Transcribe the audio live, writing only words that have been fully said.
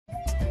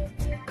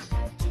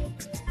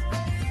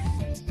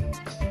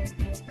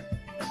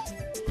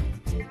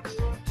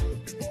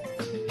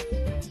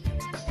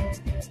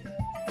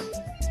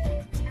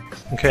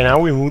Okay, now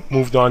we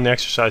moved on to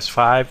exercise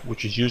 5,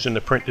 which is using the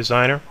print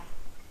designer.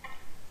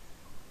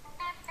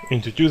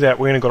 And to do that,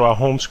 we're going to go to our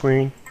home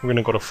screen, we're going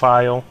to go to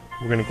File,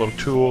 we're going to go to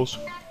Tools,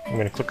 we're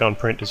going to click on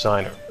Print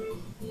Designer.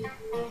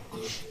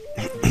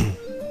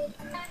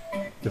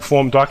 The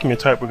form document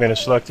type we're going to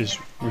select is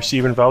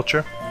Receiving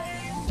Voucher.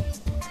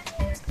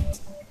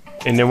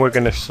 And then we're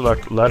going to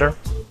select Letter.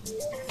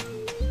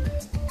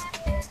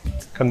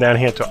 Come down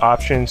here to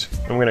Options,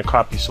 and we're going to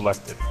copy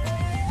selected.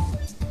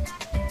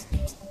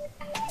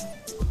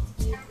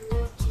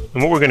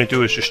 And what we're going to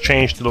do is just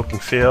change the look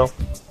and feel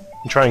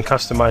and try and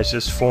customize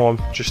this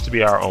form just to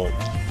be our own.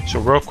 So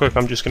real quick,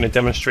 I'm just going to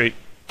demonstrate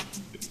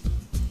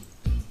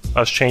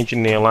us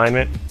changing the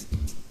alignment.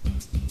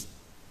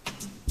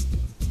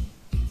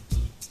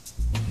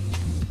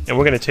 And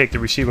we're going to take the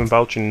receiving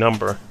voucher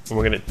number and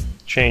we're going to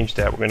change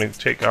that. We're going to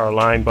take our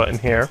align button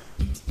here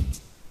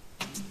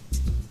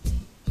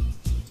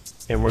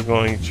and we're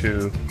going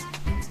to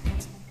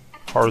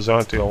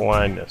horizontally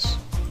align this.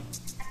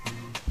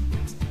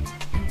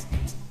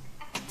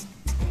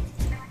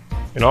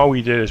 And all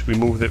we did is we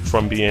moved it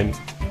from being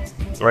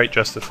right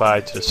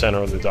justified to the center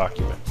of the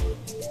document.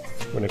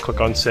 We're going to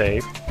click on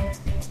Save.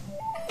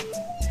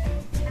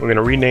 We're going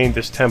to rename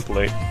this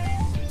template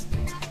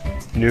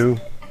New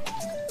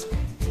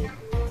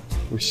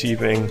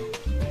Receiving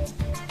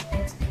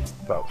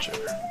Voucher.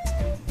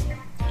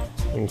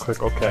 And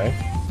click OK.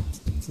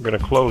 We're going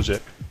to close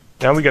it.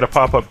 Now we get a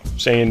pop-up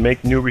saying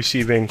Make New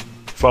Receiving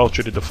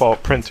Voucher the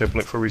default print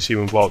template for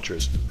receiving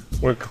vouchers.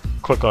 We're going to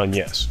click on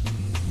Yes.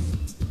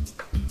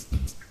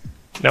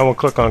 Now we'll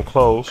click on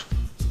Close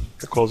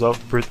to close out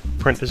the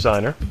print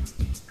designer.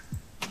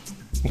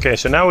 Okay,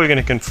 so now we're going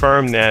to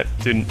confirm that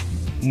the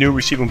new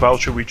receiving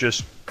voucher we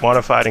just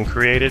modified and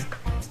created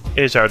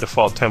is our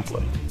default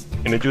template.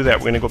 And to do that,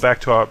 we're going to go back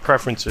to our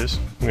preferences.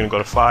 We're going to go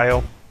to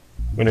File,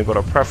 we're going to go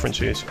to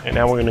Preferences, and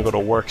now we're going to go to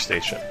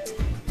Workstation.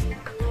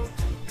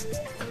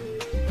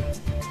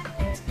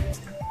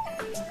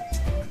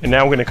 And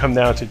now we're going to come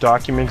down to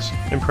Documents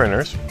and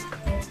Printers.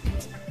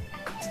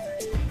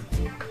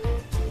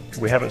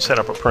 We haven't set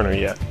up a printer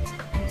yet.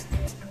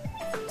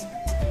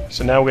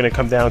 So now we're going to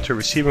come down to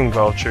Receiving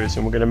Vouchers,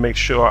 and we're going to make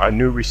sure our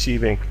new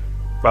receiving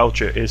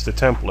voucher is the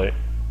template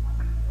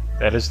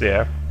that is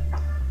there,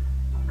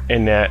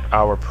 and that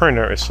our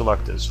printer is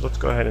selected. So let's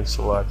go ahead and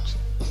select.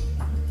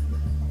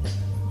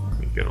 Let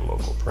me get a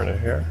local printer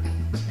here.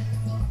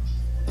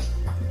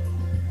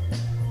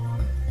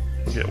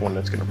 Get one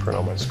that's going to print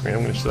on my screen.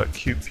 I'm going to select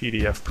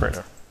QPDF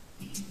printer.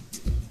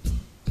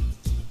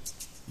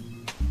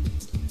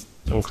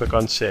 And we'll click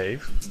on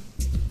Save.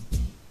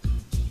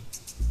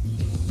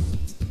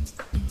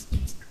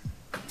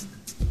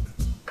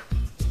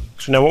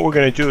 So now what we're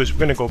going to do is we're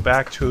going to go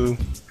back to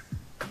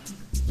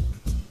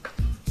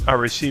our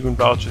receiving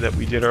voucher that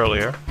we did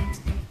earlier.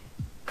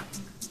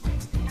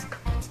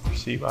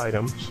 Receive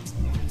items.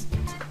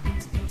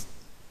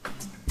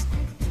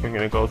 We're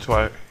going to go to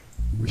our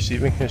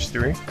receiving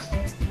history.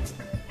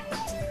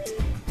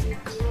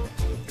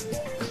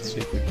 Let's see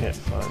if we can't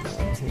find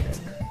one here.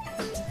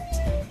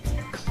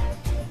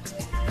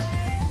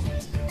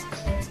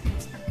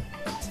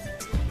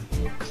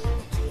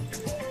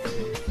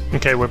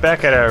 Okay, we're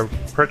back at our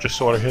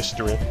purchase order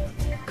history.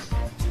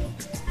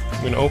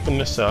 I'm going to open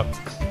this up.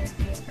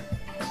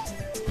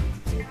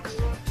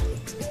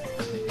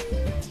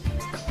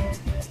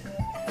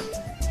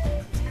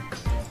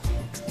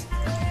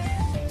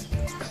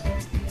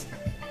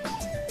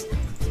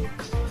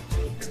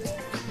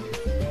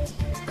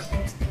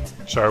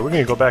 Sorry, we're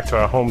going to go back to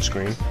our home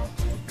screen.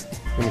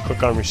 I'm going to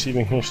click on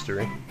Receiving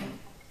History.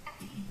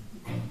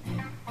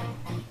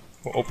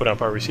 We'll open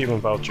up our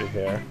receiving voucher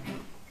here.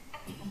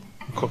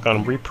 Click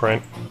on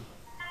Reprint.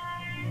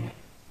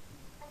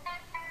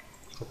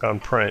 Click on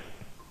Print.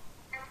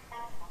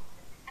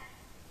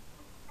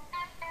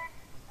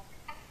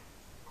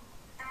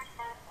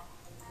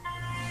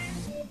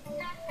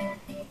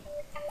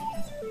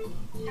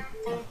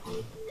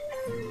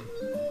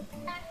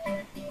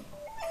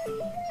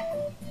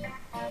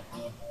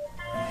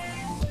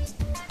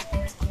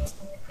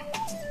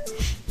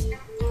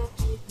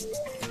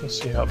 Let's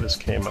see how this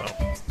came out.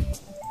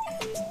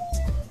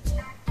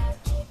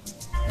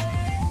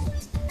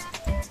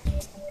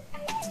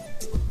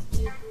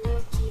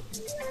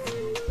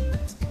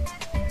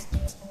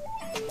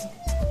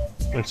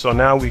 And so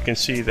now we can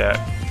see that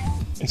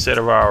instead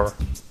of our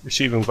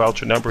receiving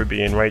voucher number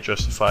being right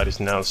justified, is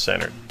now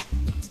centered.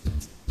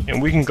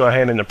 And we can go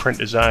ahead in the print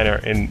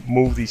designer and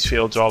move these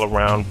fields all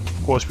around.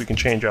 Of course, we can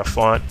change our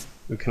font,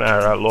 we can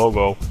add our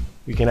logo,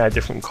 we can add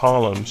different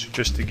columns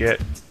just to get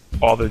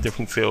all the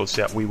different fields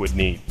that we would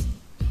need.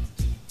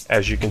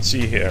 As you can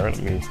see here,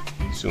 let me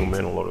zoom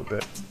in a little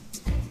bit.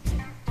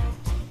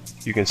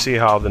 You can see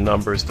how the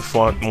numbers, the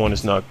font one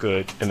is not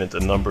good, and that the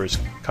numbers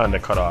kind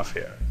of cut off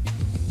here.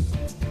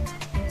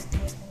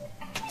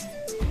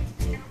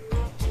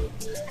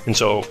 And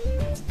so,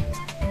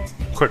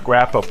 quick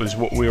wrap up is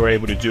what we were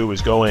able to do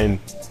is go in,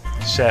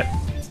 set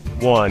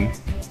one,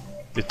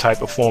 the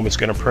type of form it's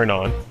going to print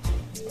on.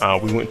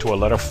 We went to a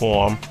letter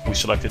form. We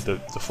selected the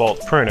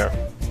default printer.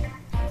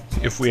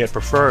 If we had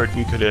preferred,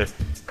 we could have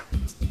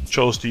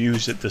chose to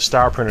use the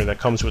style printer that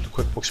comes with the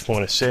QuickBooks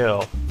point of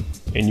sale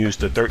and use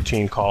the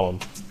 13 column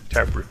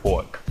tab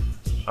report.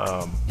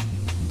 But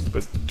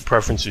the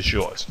preference is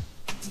yours.